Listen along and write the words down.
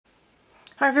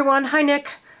Hi everyone, hi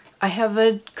Nick. I have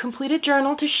a completed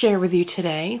journal to share with you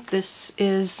today. This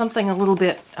is something a little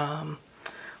bit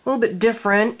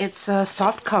different. It's a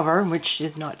soft cover, which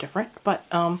is not different, but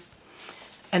and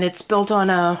it's built on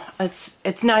it's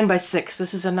 9x6.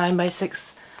 This is a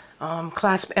 9x6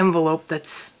 clasp envelope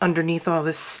that's underneath all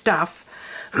this stuff.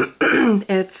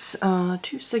 It's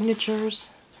 2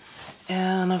 signatures,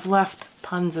 and I've left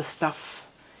tons of stuff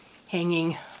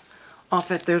hanging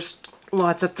off it. There's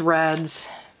lots of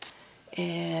threads,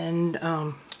 and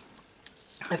I've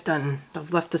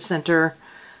left the center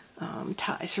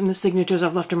ties from the signatures.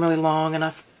 I've left them really long, and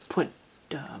I've put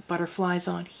butterflies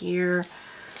on here,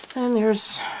 and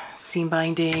there's seam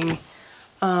binding.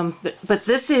 But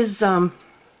this is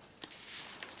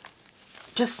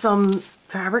just some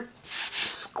fabric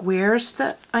squares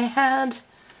that I had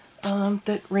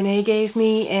that Renee gave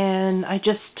me, and I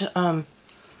just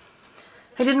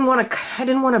I didn't want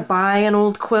to buy an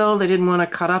old quilt. I didn't want to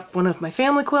cut up one of my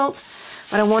family quilts,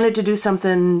 but I wanted to do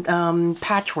something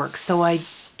patchwork. So I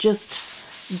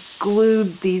just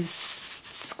glued these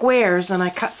squares, and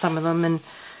I cut some of them and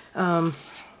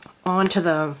onto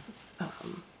the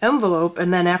envelope,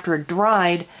 and then after it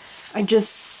dried, I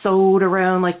just sewed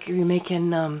around like you're making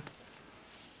Nick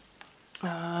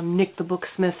the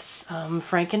Booksmith's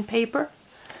Franken paper.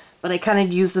 But I kind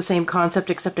of used the same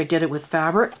concept, except I did it with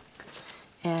fabric.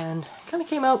 And kind of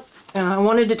came out, I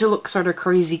wanted it to look sort of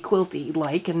crazy quilty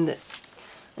like, and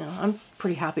I'm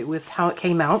pretty happy with how it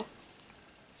came out.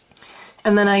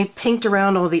 And then I pinked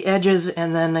around all the edges,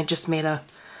 and then I just made a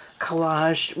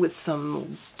collage with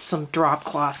some drop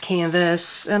cloth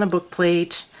canvas and a book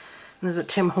plate. And there's a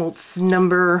Tim Holtz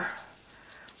number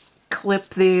clip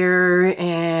there,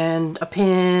 and a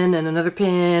pin and another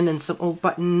pin and some old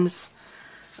buttons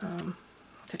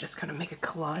to just kind of make a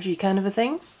collage-y kind of a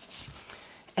thing.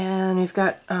 And we've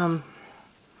got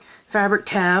fabric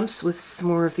tabs with some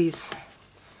more of these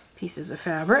pieces of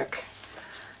fabric.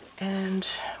 And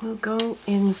we'll go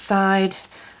inside.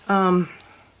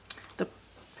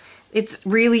 It's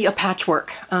really a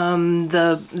patchwork. This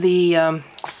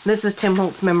is Tim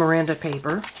Holtz memoranda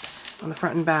paper on the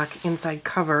front and back inside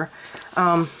cover.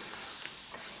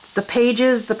 The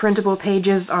pages, the printable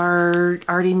pages, are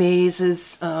Artie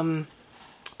Mays'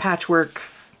 patchwork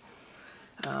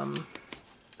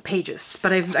pages,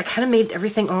 but I kind of made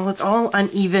everything it's all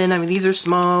uneven. I mean, these are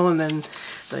small, and then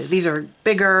these are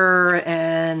bigger,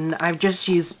 and I've just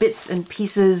used bits and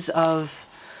pieces of,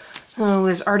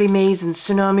 there's Artie Mays and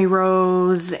Tsunami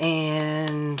Rose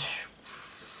and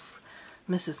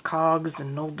Mrs. Coggs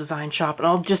and Old Design Shop, and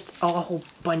a whole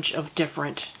bunch of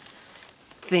different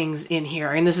things in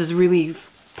here. And this is really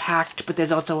packed, but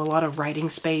there's also a lot of writing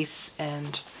space,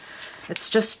 and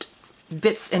it's just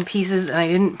bits and pieces, and I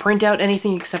didn't print out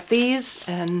anything except these,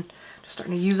 and just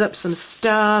starting to use up some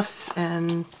stuff,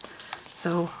 and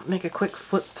so make a quick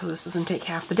flip so this doesn't take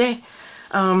half the day.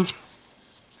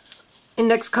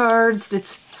 Index cards,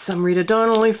 it's some Rita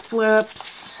Donnelly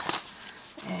flips,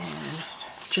 and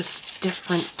just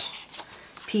different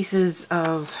pieces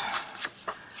of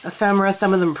ephemera.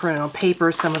 Some of them are printed on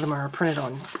paper, some of them are printed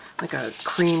on like a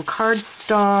cream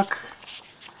cardstock.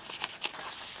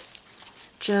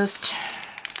 Just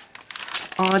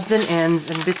odds and ends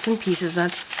and bits and pieces.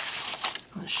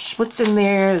 That's what's in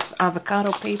there. Is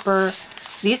avocado paper.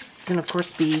 These can of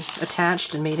course be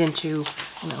attached and made into,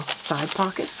 side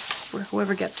pockets for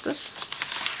whoever gets this.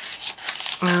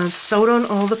 I've sewed on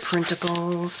all the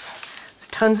printables. There's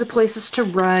tons of places to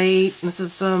write. This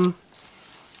is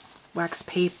wax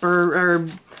paper or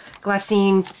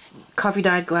glassine, coffee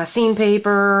dyed glassine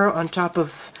paper on top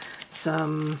of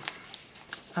some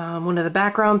one of the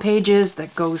background pages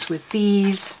that goes with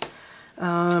these,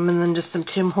 and then just some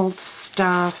Tim Holtz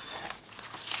stuff,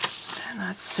 and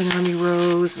that's Tsunami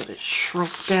Rose that it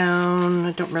shrunk down.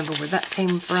 I don't remember where that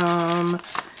came from, and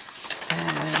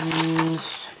I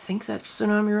think that's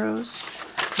Tsunami Rose,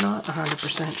 not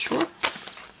 100% sure.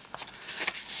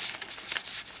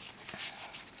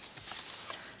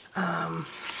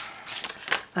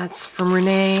 That's from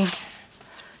Renee.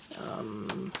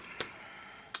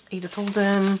 Edith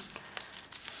Holden.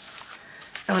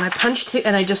 And when I punched it,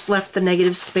 and I just left the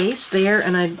negative space there,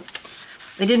 and I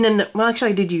didn't end up, well, actually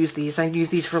I did use these. I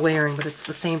used these for layering, but it's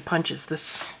the same punch as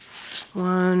this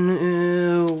one.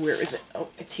 Where is it? Oh,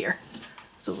 it's here.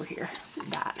 It's over here.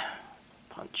 That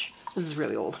punch. This is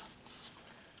really old.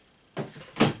 I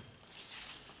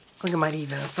think I might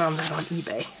even have found that on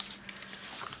eBay.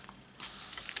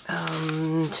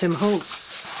 Tim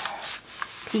Holtz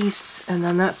piece, and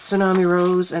then that's Tsunami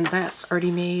Rose, and that's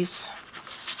Artie Mays.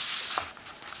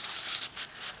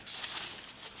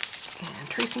 And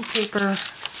tracing paper.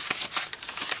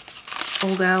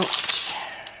 fold out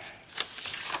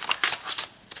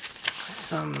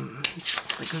some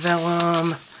like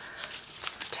vellum,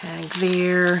 tag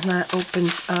there, and that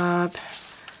opens up,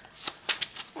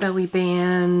 belly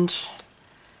band.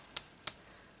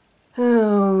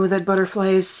 Oh, that butterfly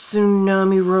is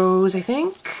Tsunami Rose, I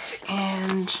think,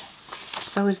 and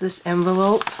so is this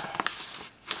envelope.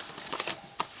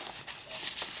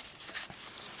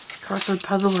 Crossword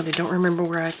puzzle, and I don't remember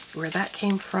where that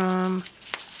came from.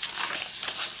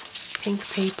 Pink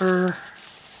paper.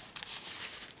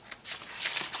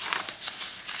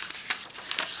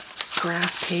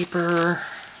 Graph paper.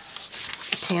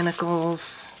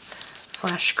 Botanicals.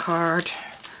 Flashcard.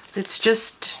 It's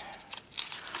just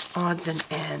odds and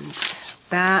ends.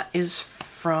 That is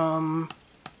from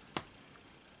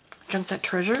Junk That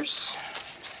Treasures.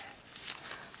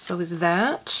 So is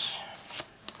that.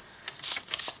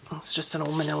 It's just an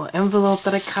old manila envelope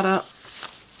that I cut up.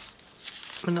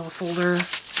 Manila folder.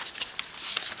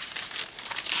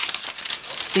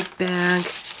 Big bag.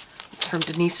 It's from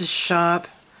Denise's shop.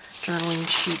 Journaling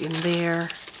sheet in there.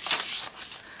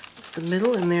 It's the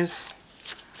middle, and there's,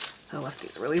 I left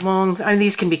these really long. I mean,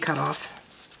 these can be cut off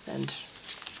and,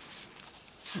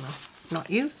 you know, not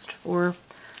used, or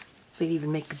they'd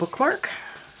even make a bookmark.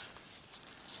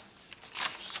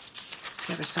 It's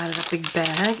the other side of that big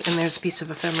bag, and there's a piece of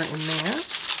ephemera in there.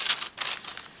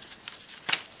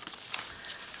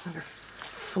 Another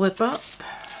flip up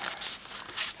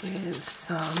with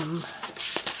some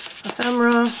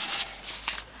ephemera.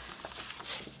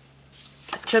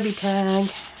 A chubby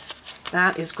tag.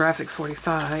 That is Graphic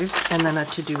 45, and then a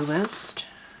to-do list.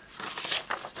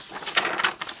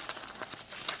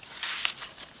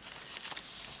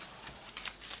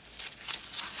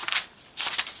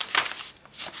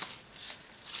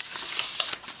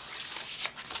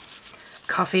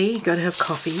 Coffee, gotta have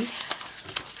coffee.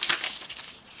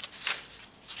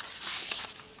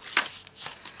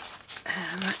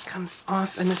 And that comes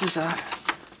off, and this is a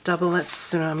double, that's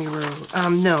Tsunami Rose.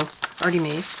 No, already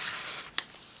made.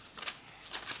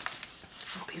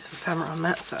 A piece of ephemera on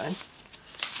that side.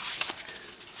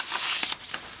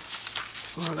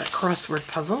 More of that crossword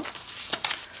puzzle.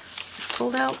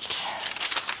 Pulled out.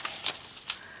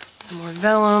 Some more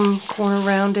vellum, corner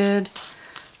rounded.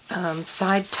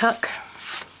 Side tuck.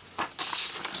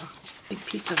 Big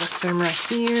piece of ephemera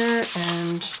here,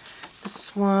 and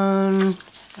this one,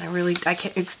 I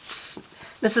can't, it's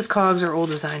Mrs. Coggs or Old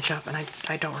Design Shop, and I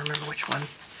don't remember which one.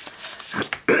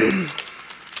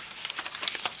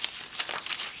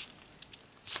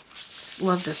 Just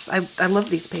love this. I love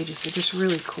these pages. They're just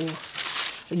really cool.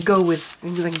 They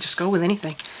can just go with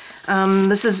anything.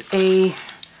 This is a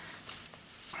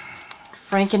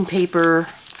Franken paper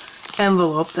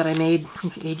envelope that I made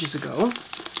ages ago.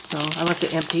 So I left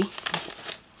it empty.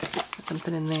 Put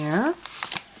something in there.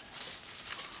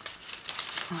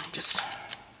 I just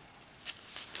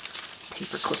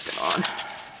paper clipped it on.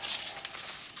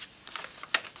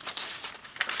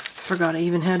 Forgot I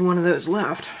even had one of those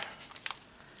left.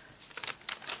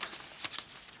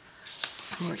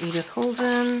 Some more Edith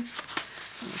Holden.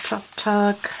 Tough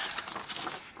Tuck.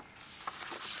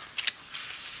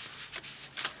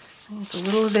 It's a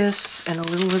little of this and a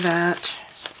little of that.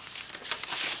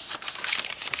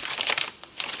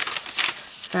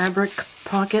 Fabric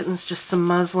pocket, and it's just some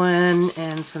muslin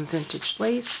and some vintage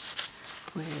lace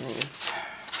with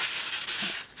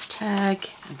a tag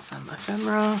and some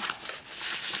ephemera.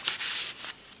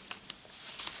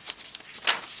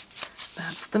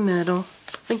 That's the middle.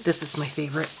 I think this is my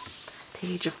favorite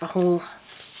page of the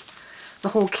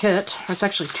whole kit. It's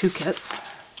actually two kits.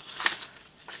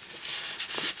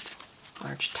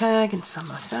 Large tag and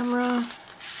some ephemera.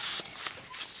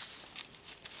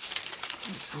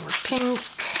 And some more pink.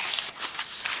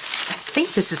 I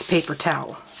think this is paper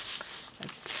towel.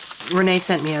 Renee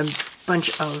sent me a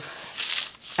bunch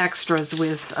of extras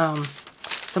with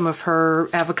some of her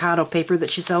avocado paper that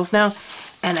she sells now,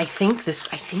 and I think this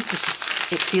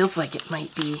is, it feels like it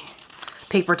might be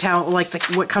paper towel, like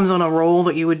what comes on a roll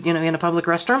that you would, you know, in a public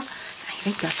restroom. I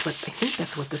think that's what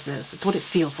this is. It's what it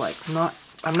feels like.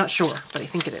 I'm not sure, but I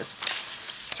think it is.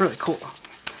 It's really cool.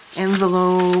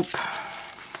 Envelope.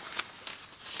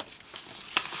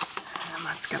 And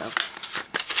that's gonna,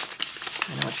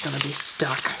 I know it's gonna be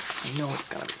stuck. I know it's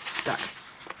gonna be stuck.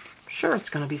 I'm sure it's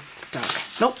gonna be stuck.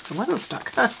 Nope, it wasn't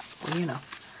stuck. Huh. Well, you know.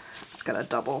 It's got a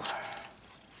double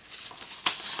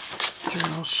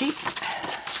journal sheet.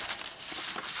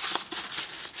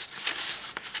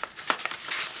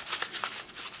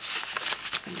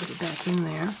 Put it back in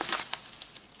there.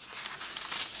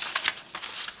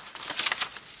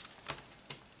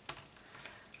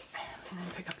 And then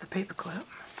pick up the paper clip.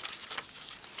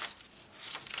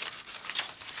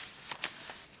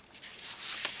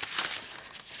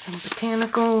 And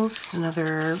botanicals,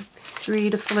 another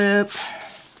 3 to flip.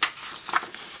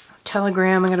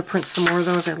 Telegram, I'm going to print some more of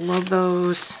those. I love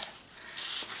those.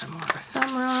 Some more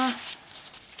ephemera.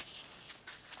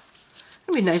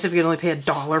 It'd be nice if you could only pay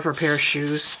 $1 for a pair of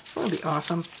shoes. That would be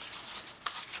awesome.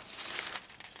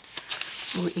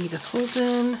 Edith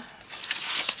Holden.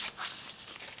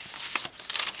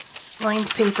 Lined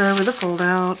paper with a fold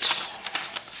out.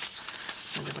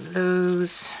 Another one of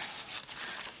those.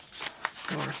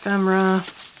 More ephemera.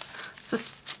 This is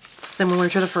similar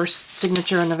to the first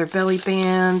signature, another belly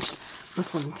band.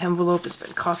 This one envelope has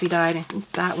been coffee dyed. I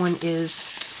think that one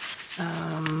is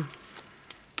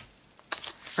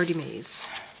Artie Mays.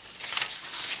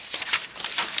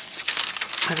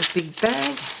 I have a big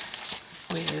bag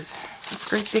with this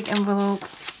great big envelope.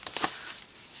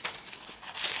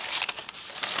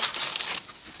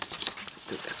 Let's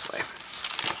do it this way.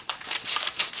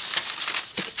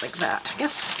 Stick it like that, I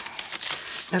guess.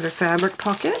 Another fabric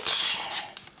pocket.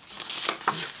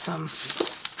 With some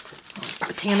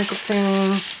botanical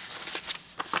thing.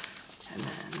 And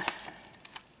then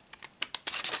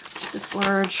this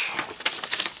large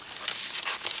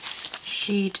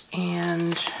sheet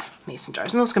and mason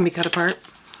jars. And those can be cut apart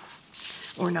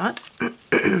or not.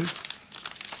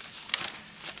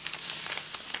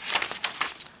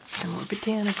 Some more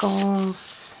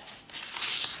botanicals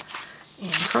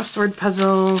and crossword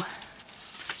puzzle.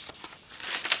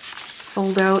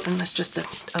 Fold out, and that's just a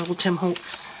little Tim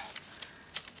Holtz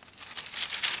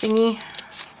thingy.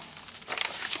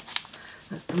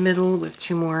 That's the middle with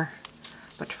 2 more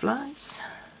butterflies.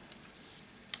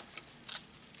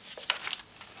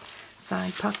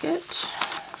 Side pocket.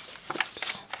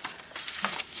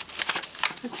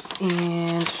 Oops.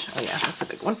 And, oh yeah, that's a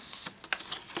big one.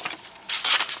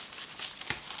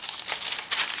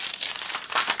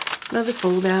 Another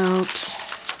fold out.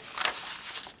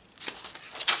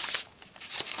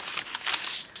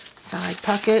 Side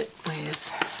pocket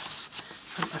with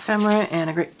some ephemera and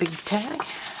a great big tag.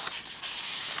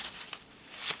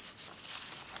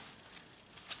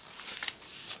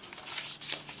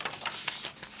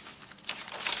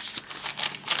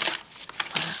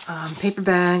 Paper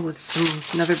bag with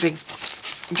another big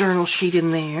journal sheet in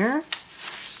there.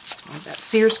 With that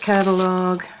Sears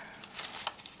catalog.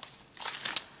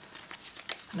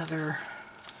 Another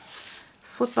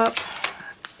flip up.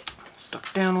 It's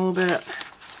stuck down a little bit.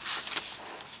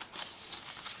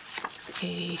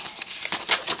 A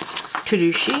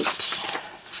to-do sheet.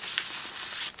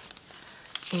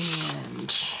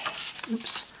 And,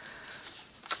 oops,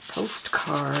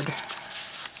 postcard.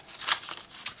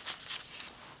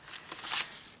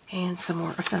 And some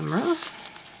more ephemera.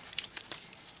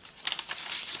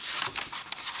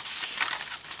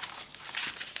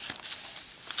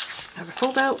 Another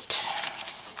fold out.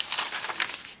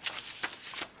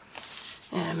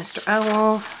 And Mr.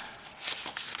 Owl.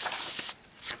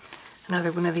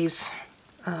 Another one of these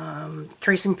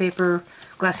tracing paper,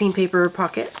 glassine paper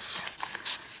pockets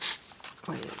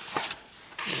with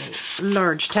a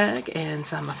large tag and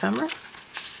some ephemera.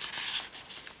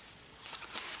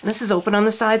 This is open on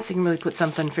the side, so you can really put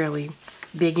something fairly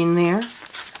big in there.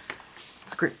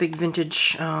 It's a great big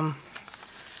vintage pearl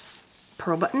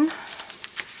button.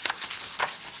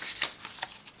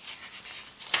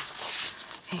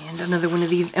 And another one of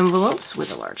these envelopes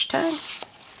with a large tag.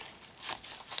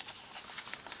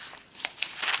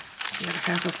 The other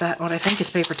half of that, what I think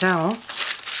is paper towel.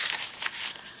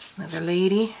 Another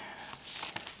lady.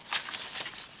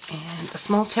 And a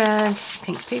small tag,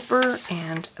 pink paper,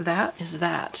 and that is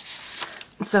that.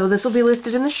 So this will be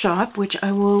listed in the shop, which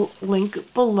I will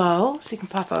link below, so you can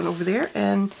pop on over there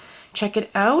and check it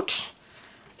out.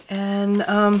 And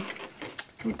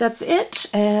that's it,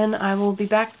 and I will be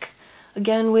back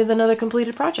again with another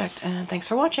completed project. And thanks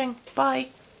for watching. Bye!